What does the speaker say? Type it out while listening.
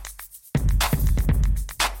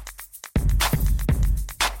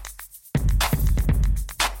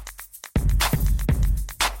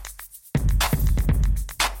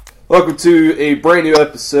Welcome to a brand new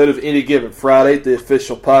episode of Any Given Friday, the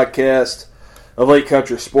official podcast of Lake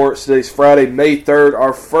Country Sports. Today's Friday, May 3rd,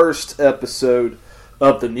 our first episode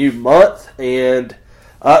of the new month, and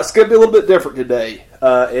it's going to be a little bit different today.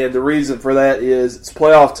 And the reason for that is it's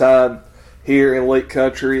playoff time here in Lake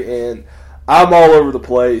Country, and I'm all over the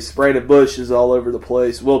place. Brandon Bush is all over the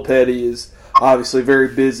place. Will Petty is obviously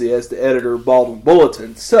very busy as the editor of Baldwin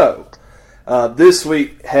Bulletin. So, this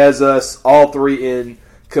week has us all three in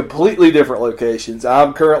completely different locations.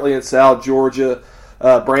 I'm currently in South Georgia.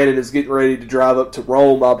 Brandon is getting ready to drive up to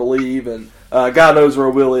Rome, I believe, and God knows where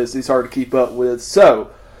Will is. He's hard to keep up with. So,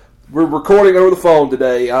 we're recording over the phone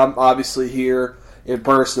today. I'm obviously here in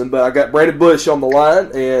person, but I got Brandon Bush on the line,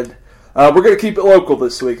 and we're going to keep it local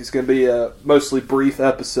this week. It's going to be a mostly brief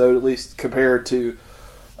episode, at least compared to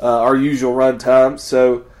our usual run time.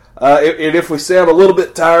 So, and if we sound a little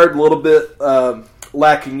bit tired, a little bit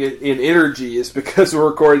lacking in energy, is because we're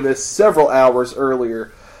recording this several hours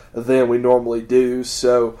earlier than we normally do.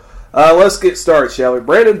 So let's get started, shall we?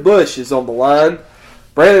 Brandon Bush is on the line.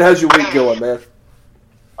 Brandon, how's your week going, man?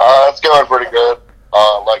 It's going pretty good.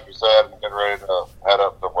 Like you said, I'm getting ready to head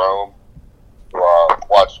up to Rome to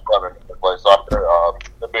watch Southern play soccer.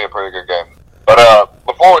 It'll be a pretty good game. But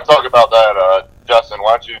before we talk about that, Justin,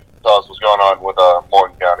 why don't you tell us what's going on with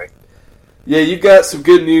Morgan County? Yeah, you've got some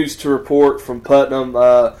good news to report from Putnam.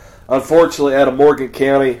 Unfortunately, out of Morgan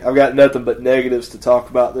County, I've got nothing but negatives to talk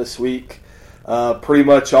about this week. Pretty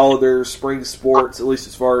much all of their spring sports, at least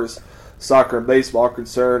as far as soccer and baseball are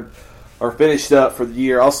concerned, are finished up for the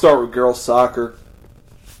year. I'll start with girls soccer.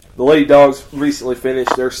 The Lady Dogs recently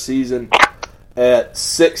finished their season at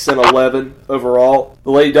 6-11 overall.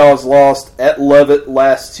 The Lady Dogs lost at Lovett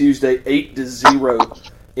last Tuesday 8-0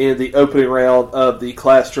 in the opening round of the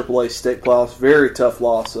Class AAA state playoffs. Very tough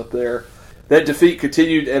loss up there. That defeat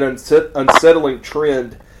continued an unsettling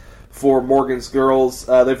trend for Morgan's girls.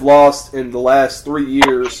 They've lost in the last 3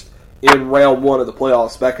 years in round one of the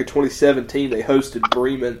playoffs. Back in 2017, they hosted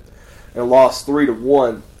Bremen and lost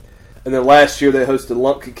 3-1. And then last year, they hosted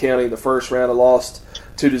Lumpkin County in the first round and lost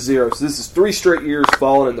 2-0. So this is 3 straight years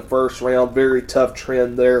falling in the first round. Very tough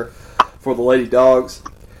trend there for the Lady Dogs.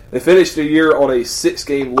 They finished the year on a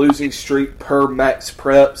 6-game losing streak per Max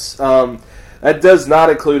Preps. That does not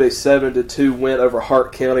include a 7-2 win over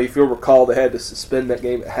Hart County. If you'll recall, they had to suspend that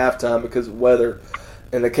game at halftime because of weather,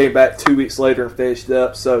 and they came back 2 weeks later and finished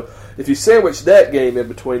up. So if you sandwich that game in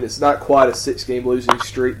between, it's not quite a 6-game losing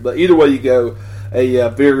streak. But either way you go, a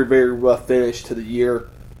very, very rough finish to the year.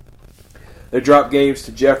 They dropped games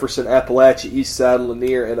to Jefferson, Appalachia, Eastside,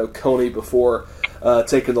 Lanier, and Oconee before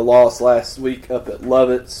taking the loss last week up at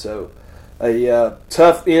Lovett. So a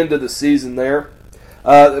tough end of the season there.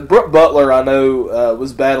 Brooke Butler, I know,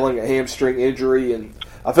 was battling a hamstring injury, and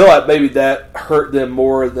I feel like maybe that hurt them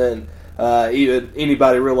more than even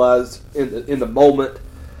anybody realized in the moment,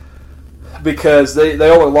 because they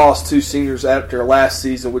only lost 2 seniors after last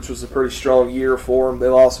season, which was a pretty strong year for them. They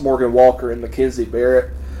lost Morgan Walker and Mackenzie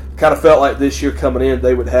Barrett. Kind of felt like this year coming in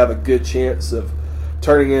they would have a good chance of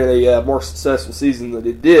turning in a more successful season than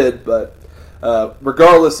it did, but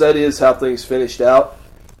regardless, that is how things finished out.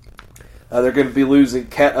 They're going to be losing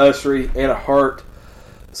Kat Usry, Anna Hart,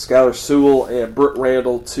 Skylar Sewell, and Brooke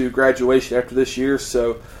Randall to graduation after this year,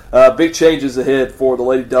 so big changes ahead for the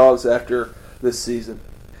Lady Dogs after this season.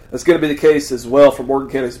 That's going to be the case as well for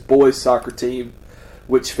Morgan County's boys soccer team,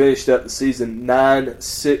 which finished up the season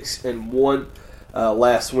 9-6-1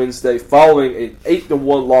 last Wednesday, following an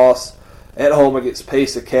 8-1 loss at home against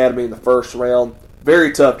Pace Academy in the first round.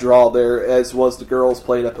 Very tough draw there, as was the girls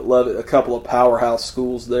playing up at Lovett, a couple of powerhouse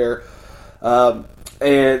schools there. And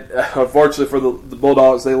unfortunately for the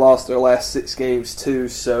Bulldogs, they lost their last 6 games too,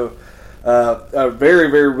 so a very,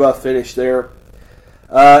 very rough finish there.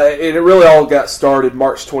 And it really all got started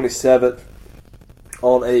March 27th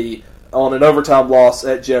on an overtime loss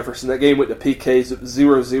at Jefferson. That game went to PKs. It was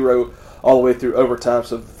 0-0 all the way through overtime,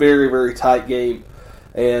 so very, very tight game.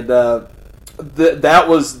 And that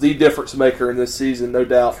was the difference maker in this season, no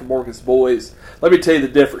doubt, for Morgan's boys. Let me tell you the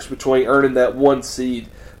difference between earning that 1 seed,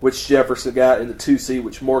 which Jefferson got, and the 2 seed,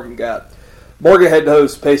 which Morgan got. Morgan had to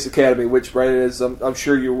host Pace Academy, which, Brandon, is I'm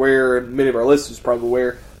sure you're aware, and many of our listeners are probably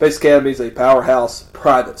aware. Pace Academy is a powerhouse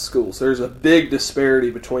private school, so there's a big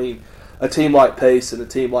disparity between a team like Pace and a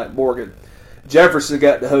team like Morgan. Jefferson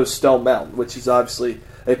got to host Stone Mountain, which is obviously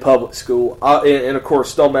a public school. And of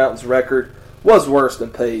course, Stone Mountain's record was worse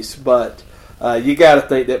than Pace, but you got to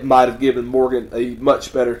think that might have given Morgan a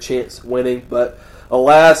much better chance of winning. But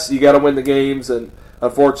alas, you got to win the games, and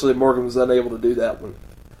unfortunately, Morgan was unable to do that one.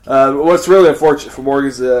 What's really unfortunate for Morgan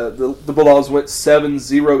is the Bulldogs went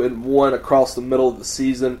 7-0-1 across the middle of the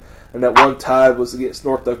season. and that one tie was against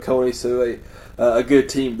North Oconee, so a good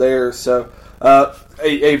team there. So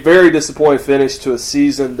a very disappointing finish to a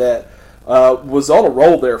season that was on a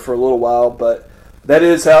roll there for a little while, but that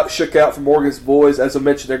is how it shook out for Morgan's boys. As I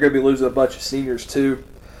mentioned, they're going to be losing a bunch of seniors too.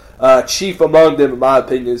 Chief among them, in my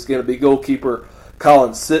opinion, is going to be goalkeeper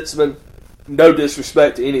Colin Sitzman. No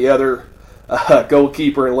disrespect to any other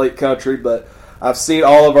goalkeeper in Lake Country, but I've seen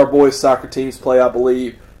all of our boys' soccer teams play. I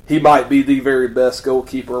believe he might be the very best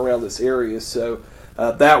goalkeeper around this area, so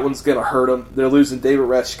that one's going to hurt them. They're losing David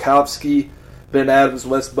Rashkovsky, Ben Adams,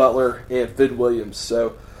 Wes Butler, and Finn Williams.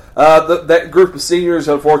 So that group of seniors,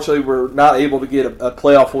 unfortunately, were not able to get a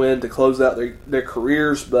playoff win to close out their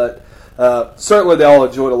careers, but certainly they all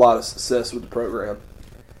enjoyed a lot of success with the program.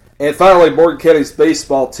 And finally, Morgan County's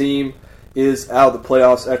baseball team is out of the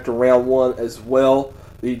playoffs after round one as well.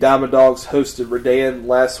 The Diamond Dogs hosted Redan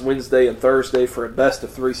last Wednesday and Thursday for a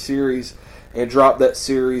best-of-3 series and dropped that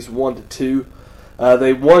series 1-2.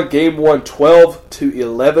 They won Game 1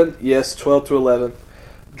 12-11. Yes, 12-11.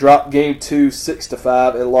 Dropped Game 2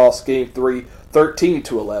 6-5 and lost Game 3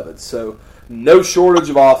 13-11. So no shortage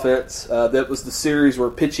of offense. That was the series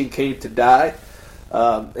where pitching came to die.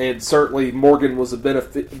 And certainly Morgan was a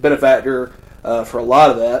benefactor for a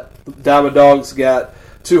lot of that. Diamond Dogs got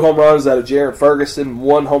 2 home runs out of Jaron Ferguson,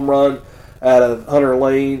 1 home run out of Hunter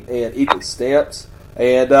Lane and Ethan Stamps.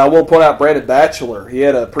 And I will point out Brandon Batchelor. He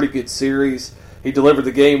had a pretty good series. He delivered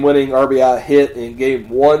the game-winning RBI hit in Game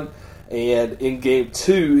 1. And in Game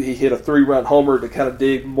 2, he hit a 3-run homer to kind of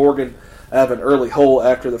dig Morgan out of an early hole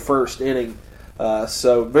after the first inning.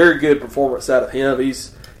 So very good performance out of him.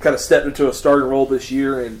 He's kind of stepped into a starting role this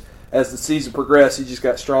year, and as the season progressed, he just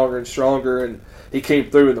got stronger and stronger, and he came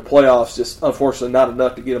through in the playoffs, just unfortunately not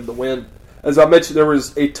enough to get him the win. As I mentioned, there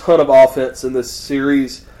was a ton of offense in this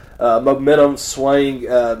series. Momentum swaying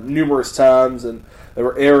numerous times, and there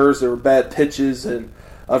were errors, there were bad pitches, and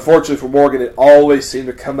unfortunately for Morgan, it always seemed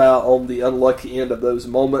to come out on the unlucky end of those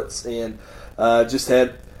moments, and just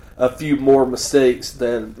had a few more mistakes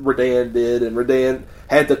than Redan did, and Redan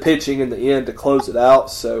had the pitching in the end to close it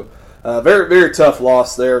out. So very, very tough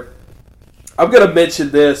loss there. I'm going to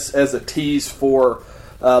mention this as a tease for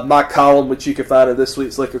my column, which you can find in this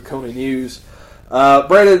week's Lake Oconee News.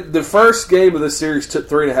 Brandon, the first game of this series took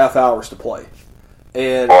 3.5 hours to play,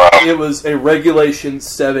 and it was a regulation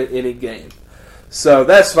 7-inning game. So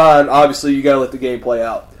that's fine. Obviously, you got to let the game play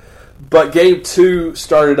out. But Game 2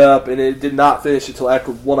 started up, and it did not finish until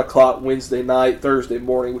after 1 o'clock Wednesday night, Thursday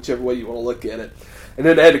morning, whichever way you want to look at it. And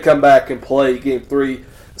then they had to come back and play Game 3,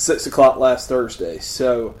 6 o'clock last Thursday.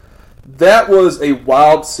 So that was a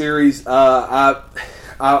wild series. I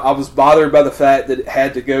was bothered by the fact that it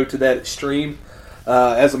had to go to that extreme.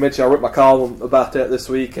 As I mentioned, I wrote my column about that this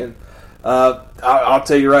week, and I'll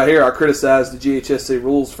tell you right here, I criticized the GHSA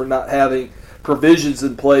rules for not having provisions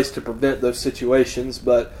in place to prevent those situations,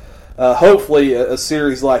 but hopefully a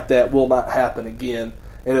series like that will not happen again,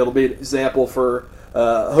 and it'll be an example for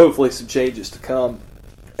hopefully some changes to come.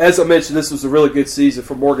 As I mentioned, this was a really good season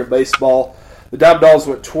for Morgan baseball. The Diamond Dogs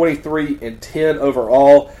went 23-10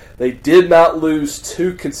 overall. They did not lose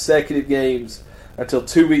 2 consecutive games until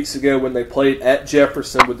 2 weeks ago when they played at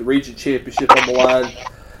Jefferson with the region championship on the line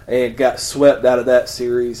and got swept out of that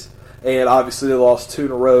series. And obviously they lost 2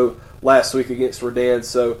 in a row last week against Redan.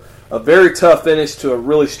 So a very tough finish to a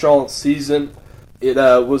really strong season. It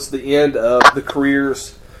was the end of the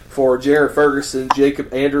careers for Jaron Ferguson,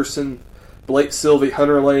 Jacob Anderson, Blake Sylvie,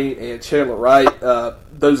 Hunter Lane, and Chandler Wright.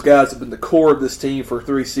 Those guys have been the core of this team for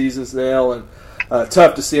 3 seasons now, and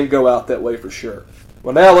tough to see them go out that way for sure.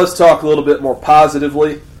 Well, now let's talk a little bit more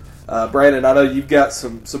positively. Brandon, I know you've got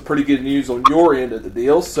some pretty good news on your end of the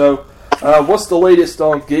deal. So what's the latest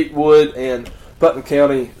on Gatewood and Putnam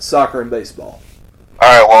County soccer and baseball? All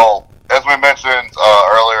right, well, as we mentioned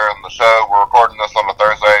earlier in the show, we're recording this on a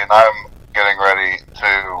Thursday, and I'm getting ready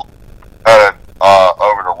to head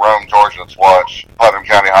over to Rome, Georgia to watch Putnam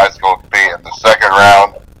County High School compete in the second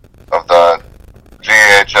round of the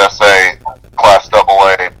GHSA Class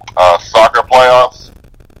AA soccer playoffs.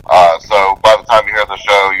 So by the time you hear the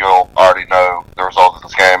show, you'll already know the result of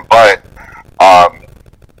this game. But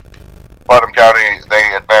Putnam County,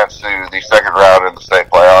 they advanced to the second round in the state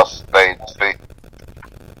playoffs. They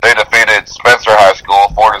defeated Spencer High School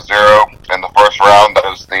 4-0 in the first round. That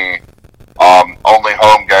was the only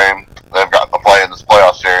home game they've gotten to play in this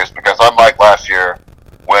playoff series, because unlike last year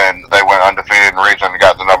when they went undefeated in region and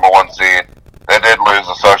got the number 1 seed, they did lose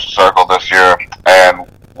the social circle this year and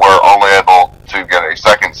were only able to get a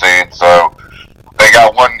second seed. So they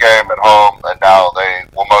got 1 game at home, and now they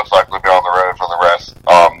will most likely be on the road for the rest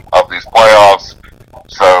of these playoffs.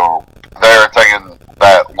 So they're taking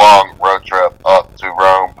that long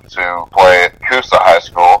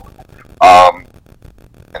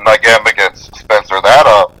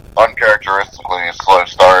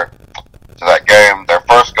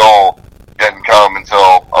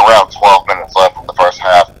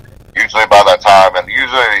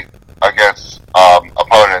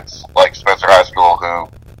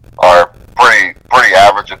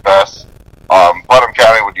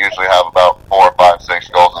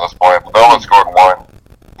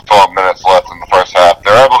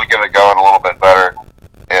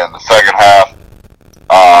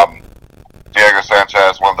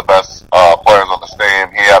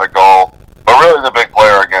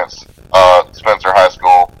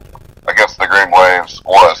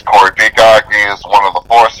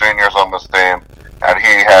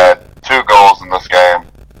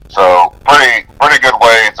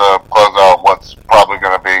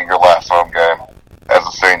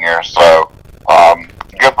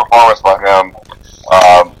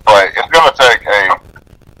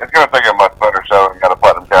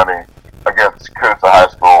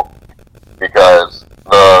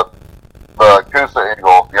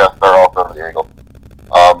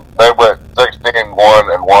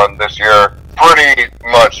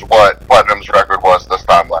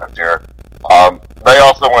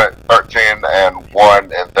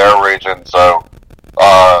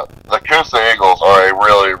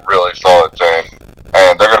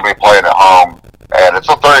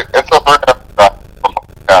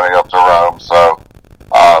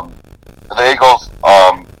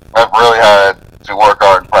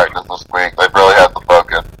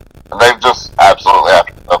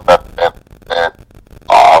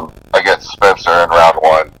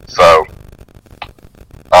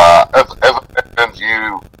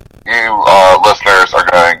listeners are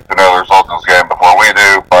going to know the results of this game before we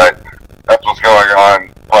do, but that's what's going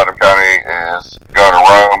on. Putnam County is going to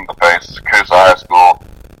Rome to face Coosa High School.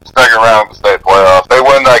 Second round of the state playoffs. They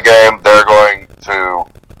win that game, they're going to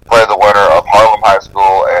play the winner of Harlem High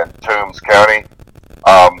School and Toombs County.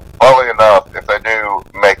 Funnily enough, if they do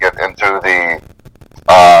make it into the,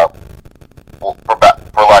 for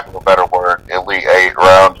lack of a better word, Elite Eight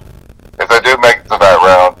round, if they do make it to that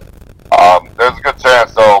round, there's a good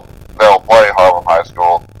chance they'll play Harlem High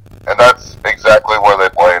School, and that's exactly where they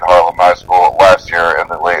played Harlem High School last year in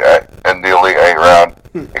the Elite Eight round.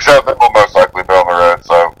 Except that will most likely be on the road,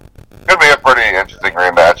 so could be a pretty interesting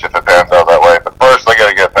rematch if it pans out that way. But first, they got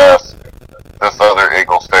to get past this other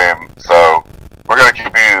Eagles team, so we're going to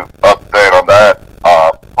keep you up to date on that.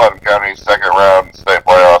 Putnam County second round state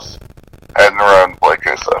playoffs, heading around to play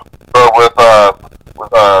Coosa. So with that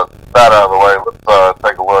out of the way, let's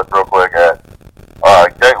take a look real quick at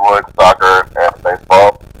Gatewood soccer and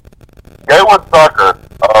baseball. Gatewood soccer,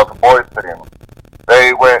 the boys team,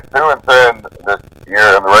 they went 2-10 this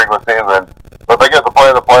year in the regular season, but they get to play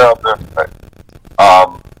in the playoffs this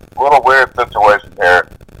little weird situation here.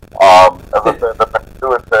 As I said, they're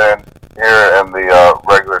 2-10 here in the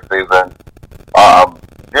regular season.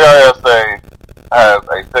 GISA has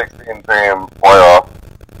a 16-team playoff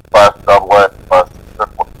class AA plus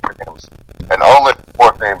teams, and only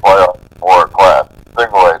 14 playoff for class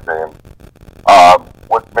single A teams,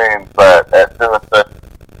 which means that at 2-6,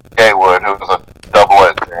 Gatewood, who is a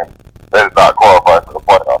AA team, they did not qualify for the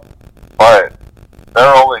playoff. But there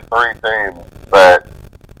are only 3 teams that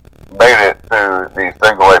made it to the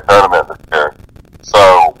single A tournament this year.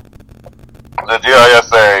 So the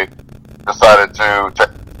GISA decided to take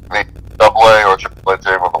the AA or AAA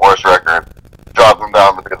team with the worst record, drop them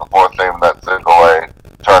down to be the 4th team in that single A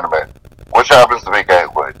tournament, which happens to be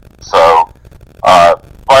Gatewood. So,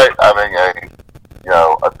 despite having a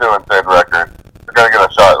 2-10 record, they're going to get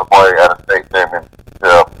a shot to play at a state championship.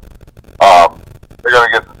 They're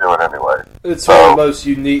going to get to do it anyway. It's one of the most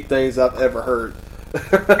unique things I've ever heard.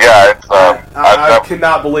 Yeah, it's. I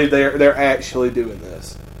cannot believe they're actually doing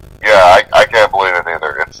this. Yeah, I can't believe it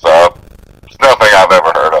either. It's nothing I've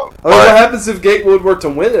ever heard of. I mean, what happens if Gatewood were to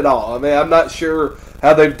win it all? I mean, I'm not sure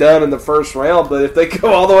how they've done in the first round, but if they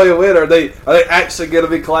go all the way to win, are they actually going to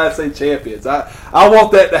be Class A champions? I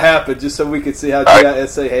want that to happen just so we can see how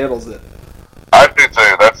GISA handles it. I do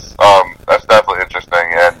too. That's definitely interesting,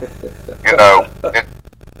 and at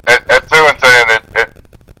 2-10,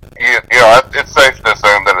 it's safe to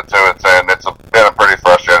assume that at 2-10, it's been a pretty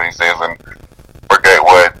frustrating season for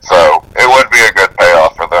Gatewood, so it would be a good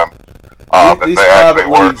payoff for them. These private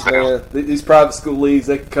leagues, man, these private school leagues,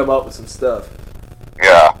 they can come up with some stuff.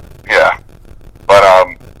 Yeah. But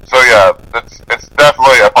it's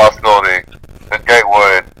definitely a possibility that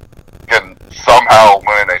Gatewood can somehow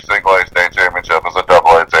win a single A state championship as a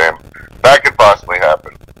AA team. That could possibly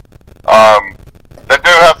happen. They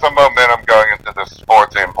do have some momentum going into this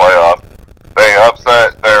 4-team playoff. They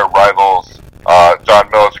upset their rivals, John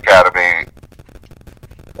Mills Academy,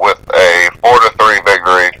 with a 4-3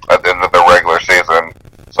 victory at the end of the regular season.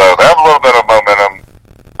 So they have a little bit of momentum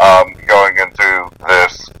going into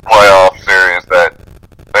this playoff series that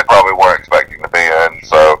they probably weren't expecting to be in.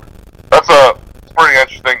 So that's a pretty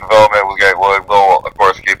interesting development with Gatewood. We'll, of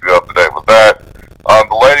course, keep you up to date with that.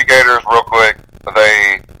 The Lady Gators, real quick,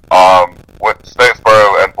 they went to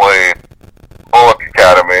Statesboro and played Bullock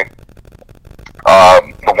Academy.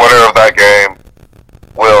 The winner of that game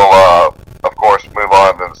will, of course, move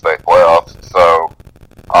on to the state playoffs. So,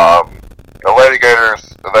 the Lady Gators,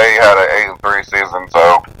 they had an 8-3 season,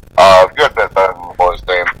 so good bit better than the boys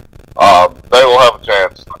team. They will have a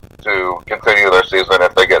chance to continue their season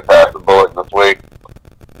if they get past the Bullock this week.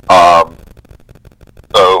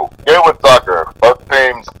 So, Gatewood soccer, both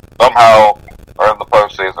teams somehow are in the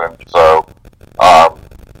postseason. So,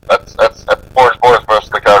 that's more sports for us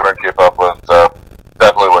to cover and keep up with. So,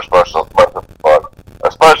 definitely wish most of the fun,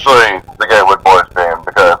 especially the Gatewood boys team,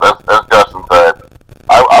 because as Justin said,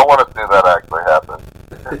 I want to see that actually happen.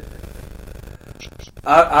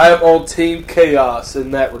 I am on Team Chaos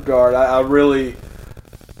in that regard. I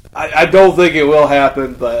don't think it will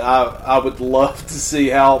happen, but I would love to see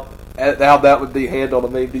how that would be handled. I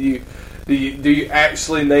mean, do you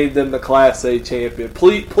actually name them the Class A champion?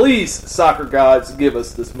 Please, soccer gods, give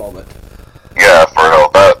us this moment. Yeah, for real.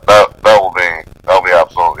 That'll be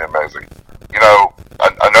absolutely amazing.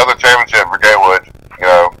 Another championship for Gatewood.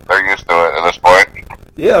 They're used to it at this point.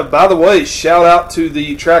 Yeah, by the way, shout out to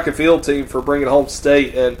the track and field team for bringing home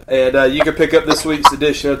state, and you can pick up this week's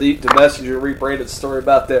edition of the Eaton Messenger, rebranded story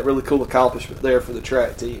about that really cool accomplishment there for the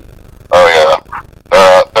track team. Oh yeah,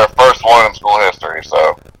 one in school history.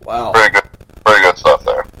 So Wow. pretty good stuff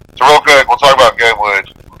there. So real quick, we'll talk about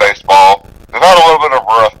Gatewood baseball. They've had a little bit of a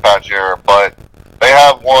rough patch here, but they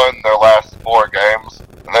have won their last 4 games,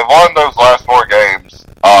 and they've won those last 4 games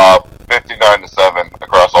 59-7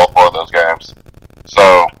 across all 4 of those games.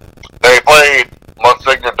 So they played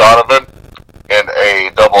Monsignor Donovan in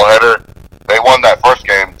a doubleheader. They won that first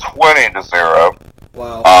game 20-0.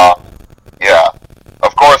 Wow. Yeah.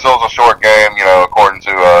 Of course, it was a short game, according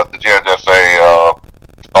to the GNSA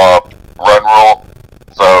run rule.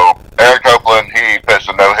 So Aaron Copeland, he pitched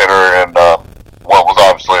a no-hitter in what was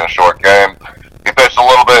obviously a short game. He pitched a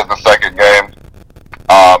little bit in the second game.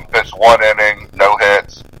 Pitched 1 inning, no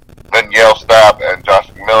hits. Then Yale Stapp and Josh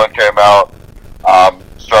McMillan came out,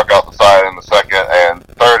 struck out the side in the second and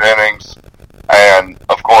third innings. And,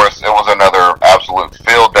 of course, it was another absolute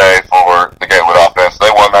field day for the Gatewood offense. They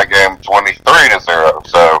won that game 23-0.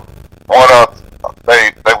 So,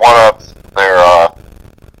 they won up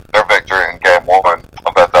their victory in game 1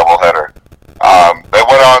 of that doubleheader. They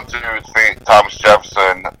went on to defeat Thomas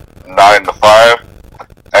Jefferson 9-5,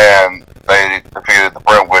 and they defeated the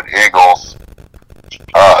Brentwood Eagles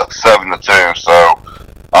 7-2. So,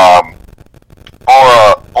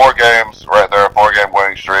 4 games right there, 4-game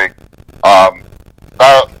winning streak.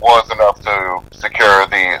 That was enough to secure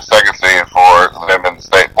the second seed for them in the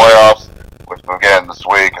state playoffs, which began this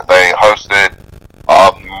week. They hosted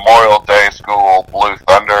Memorial Day School Blue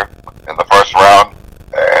Thunder in the first round,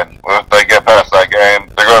 and if they get past that game,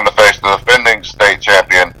 they're going to face the defending state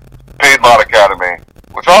champion, Piedmont Academy,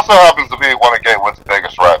 which also happens to be one of Gatewood's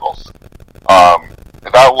biggest rivals.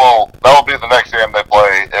 That will be the next game they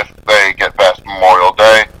play if they get past Memorial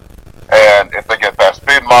Day, and if they get past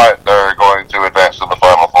Piedmont, they're going to advance to the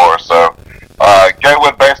Final Four. So,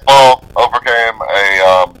 Gatewood baseball overcame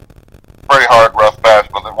a pretty hard, rough patch,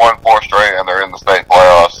 but they won 4 straight, and they're in the state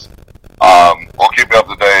playoffs. We'll keep you up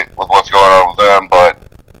to date with what's going on with them, but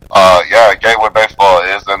yeah, Gatewood baseball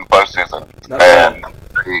is in the postseason, and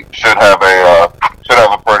they should have a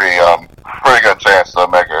pretty good chance to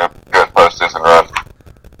make a good postseason run.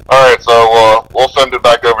 All right, so we'll send it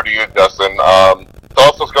back over to you, Justin. Tell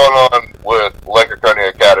us what's going on with Lake Oconee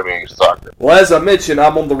Academy soccer. Well, as I mentioned,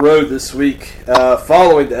 I'm on the road this week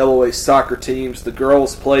following the LOA soccer teams. The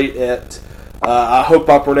girls played at, I hope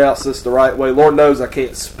I pronounce this the right way. Lord knows I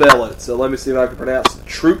can't spell it, so let me see if I can pronounce it.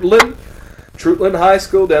 Trutland High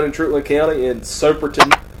School down in Trutland County in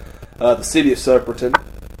Soperton, the city of Soperton.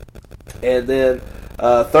 And then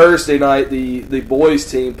Thursday night, the boys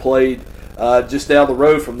team played just down the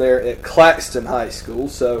road from there at Claxton High School.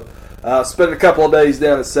 So spent a couple of days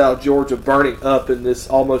down in South Georgia burning up in this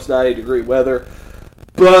almost 90-degree weather.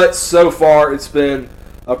 But so far, it's been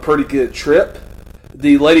a pretty good trip.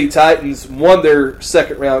 The Lady Titans won their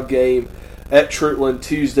second-round game at Trutland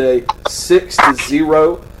Tuesday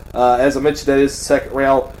 6-0. As I mentioned, that is the second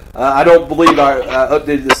round. I don't believe I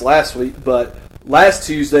updated this last week, but last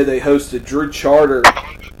Tuesday they hosted Drew Charter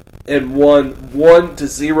and won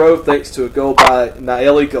 1-0 thanks to a goal by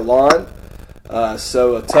Naeli Galan.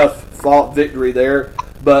 So a tough fought victory there.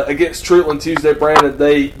 But against Trutland Tuesday, Brandon,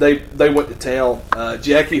 they went to town.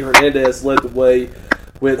 Jackie Hernandez led the way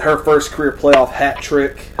with her first career playoff hat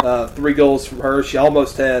trick. 3 goals from her. She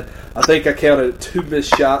almost had, I think I counted 2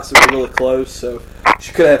 missed shots that were really close. So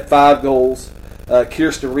she could have had 5 goals.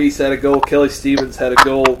 Kirsten Reese had a goal. Kelly Stevens had a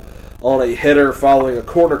goal on a header following a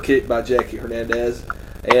corner kick by Jackie Hernandez.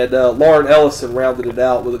 And Lauren Ellison rounded it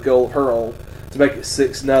out with a goal of her own to make it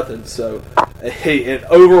 6-0. So an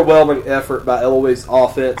overwhelming effort by LOA's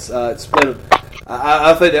offense. It's been,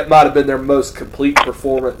 I think that might have been their most complete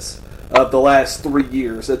performance of the last 3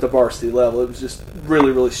 years at the varsity level. It was just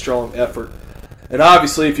really, really strong effort. And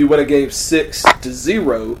obviously, if you win a game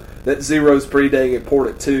 6-0, that 0 is pretty dang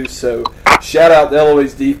important too. So shout out to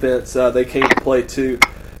LOA's defense. They came to play too.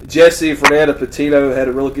 Jesse and Fernanda Patino had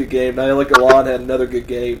a really good game. Naila Galan had another good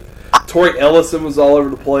game. Tori Ellison was all over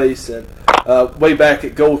the place. And way back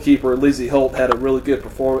at goalkeeper, Lizzie Holt had a really good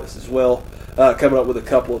performance as well, coming up with a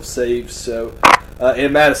couple of saves. So,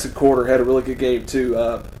 and Madison Corder had a really good game too.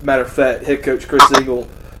 Matter of fact, head coach Chris Engel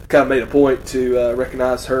kind of made a point to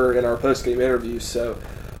recognize her in our post-game interview. So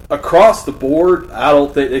across the board, I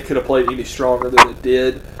don't think they could have played any stronger than it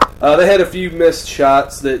did. They had a few missed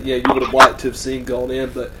shots that you would have liked to have seen going in,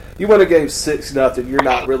 but you win a game 6-0, you're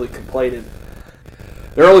not really complaining.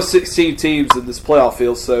 There are only 16 teams in this playoff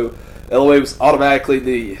field, so LOA was automatically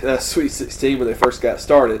the Sweet 16 when they first got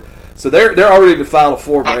started. So they're already in the Final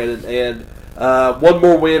Four, Brandon, and one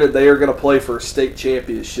more win and they are going to play for a state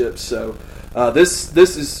championship. So this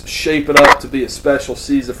is shaping up to be a special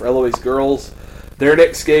season for LOA's girls. Their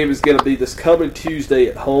next game is going to be this coming Tuesday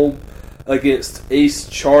at home against Ace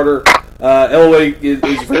Charter. LOA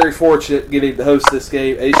is very fortunate getting to host this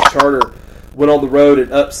game. Ace Charter went on the road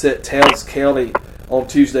and upset Towns County on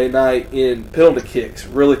Tuesday night in penalty kicks.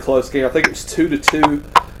 Really close game. I think it was 2-2,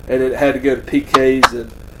 and it had to go to PKs,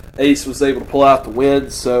 and Ace was able to pull out the win.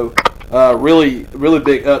 So really, really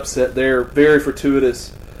big upset there. Very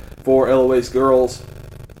fortuitous for LOA's girls.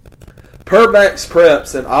 Per Max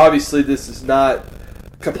Preps, and obviously this is not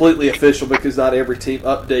completely official because not every team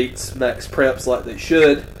updates Max Preps like they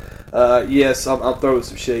should. Yes, I'm throwing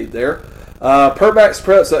some shade there. Per Max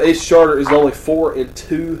Preps, Ace Charter is only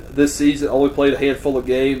 4-2 this season. Only played a handful of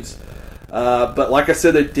games, but like I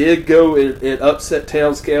said, they did go and upset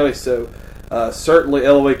Towns County. So certainly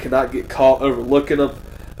LOA cannot get caught overlooking them.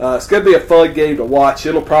 It's going to be a fun game to watch.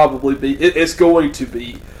 It'll probably be. It's going to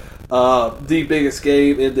be the biggest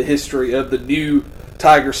game in the history of the new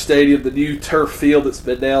Tiger Stadium, the new turf field that's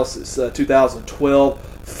been now since 2012.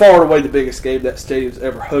 Far and away the biggest game that stadium's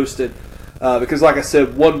ever hosted. Because, like I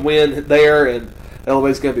said, one win there, and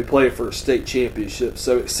LOA's going to be playing for a state championship.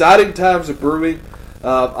 So exciting times are brewing.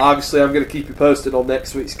 Obviously, I'm going to keep you posted on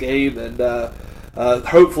next week's game, and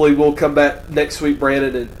hopefully we'll come back next week,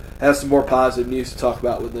 Brandon, and have some more positive news to talk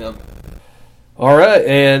about with them. All right,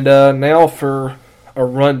 and now for a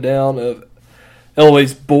rundown of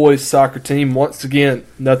LOA's boys soccer team. Once again,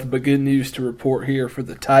 nothing but good news to report here for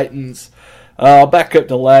the Titans. I'll back up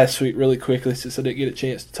to last week really quickly since I didn't get a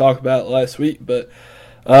chance to talk about it last week. But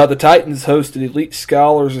the Titans hosted Elite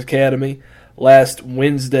Scholars Academy last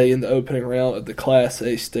Wednesday in the opening round of the Class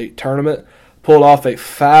A state tournament. Pulled off a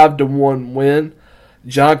 5-1 win.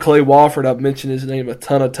 John Clay Wofford, I've mentioned his name a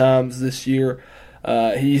ton of times this year.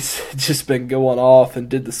 He's just been going off and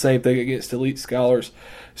did the same thing against Elite Scholars.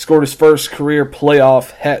 Scored his first career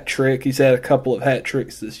playoff hat trick. He's had a couple of hat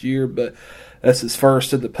tricks this year, but that's his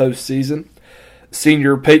first in the postseason.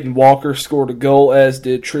 Senior Peyton Walker scored a goal, as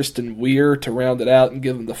did Tristan Weir, to round it out and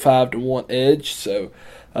give him the 5-1 edge. So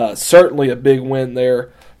certainly a big win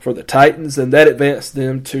there for the Titans, and that advanced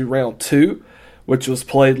them to round 2, which was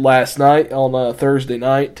played last night on Thursday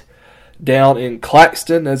night down in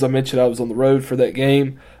Claxton. As I mentioned, I was on the road for that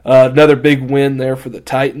game. Another big win there for the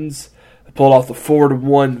Titans. They pulled off the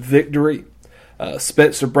 4-1 victory.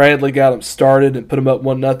 Spencer Bradley got them started and put them up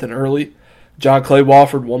 1-0 early. John Clay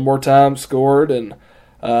Wofford one more time scored and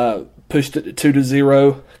pushed it to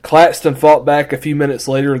 2-0. Claxton fought back a few minutes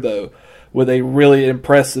later, though, with a really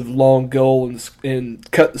impressive long goal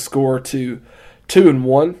and cut the score to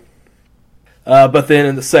 2-1. But then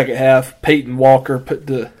in the second half, Peyton Walker put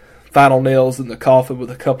the final nails in the coffin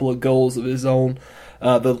with a couple of goals of his own,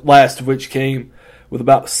 the last of which came with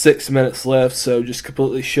about 6 minutes left, so just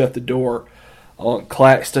completely shut the door on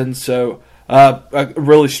Claxton. So a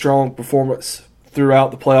really strong performance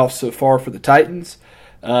throughout the playoffs so far for the Titans.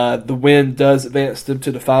 The win does advance them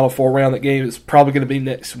to the Final Four round. That game is probably going to be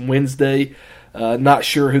next Wednesday. Not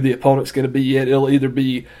sure who the opponent's going to be yet. It'll either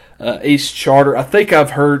be Ace Charter. I think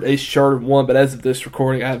I've heard Ace Charter won, but as of this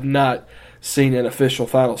recording, I have not seen an official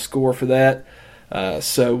final score for that.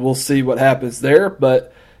 So we'll see what happens there.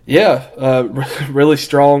 But, yeah, really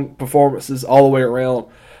strong performances all the way around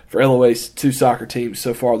for LOA's two soccer teams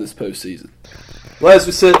so far this postseason. Well, as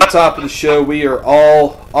we said at the top of the show, we are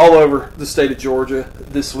all over the state of Georgia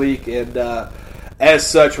this week, and as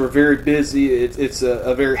such, we're very busy. It's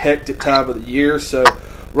a very hectic time of the year, so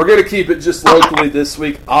we're going to keep it just locally this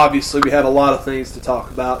week. Obviously, we had a lot of things to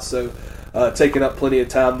talk about, so taking up plenty of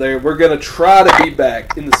time there. We're going to try to be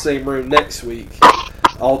back in the same room next week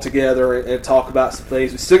all together and talk about some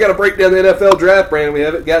things. We still got to break down the NFL draft, Brandon. We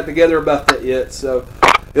haven't gotten together about that yet, so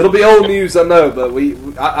it'll be old news, I know, but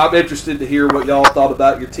I'm interested to hear what y'all thought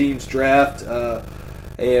about your team's draft.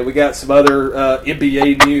 And we got some other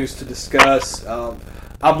NBA news to discuss.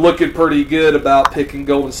 I'm looking pretty good about picking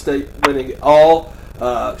Golden State winning it all.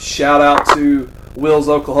 Shout out to Will's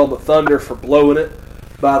Oklahoma Thunder for blowing it,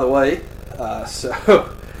 by the way.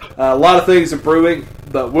 So a lot of things are brewing,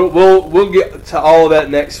 but we'll get to all of that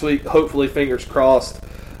next week. Hopefully, fingers crossed.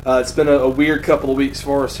 It's been a weird couple of weeks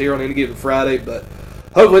for us here on Any Given Friday, but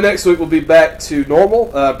hopefully next week we'll be back to normal.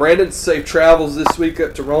 Brandon, safe travels this week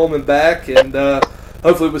up to Rome and back, and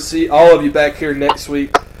hopefully we'll see all of you back here next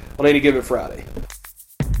week on Any Given Friday.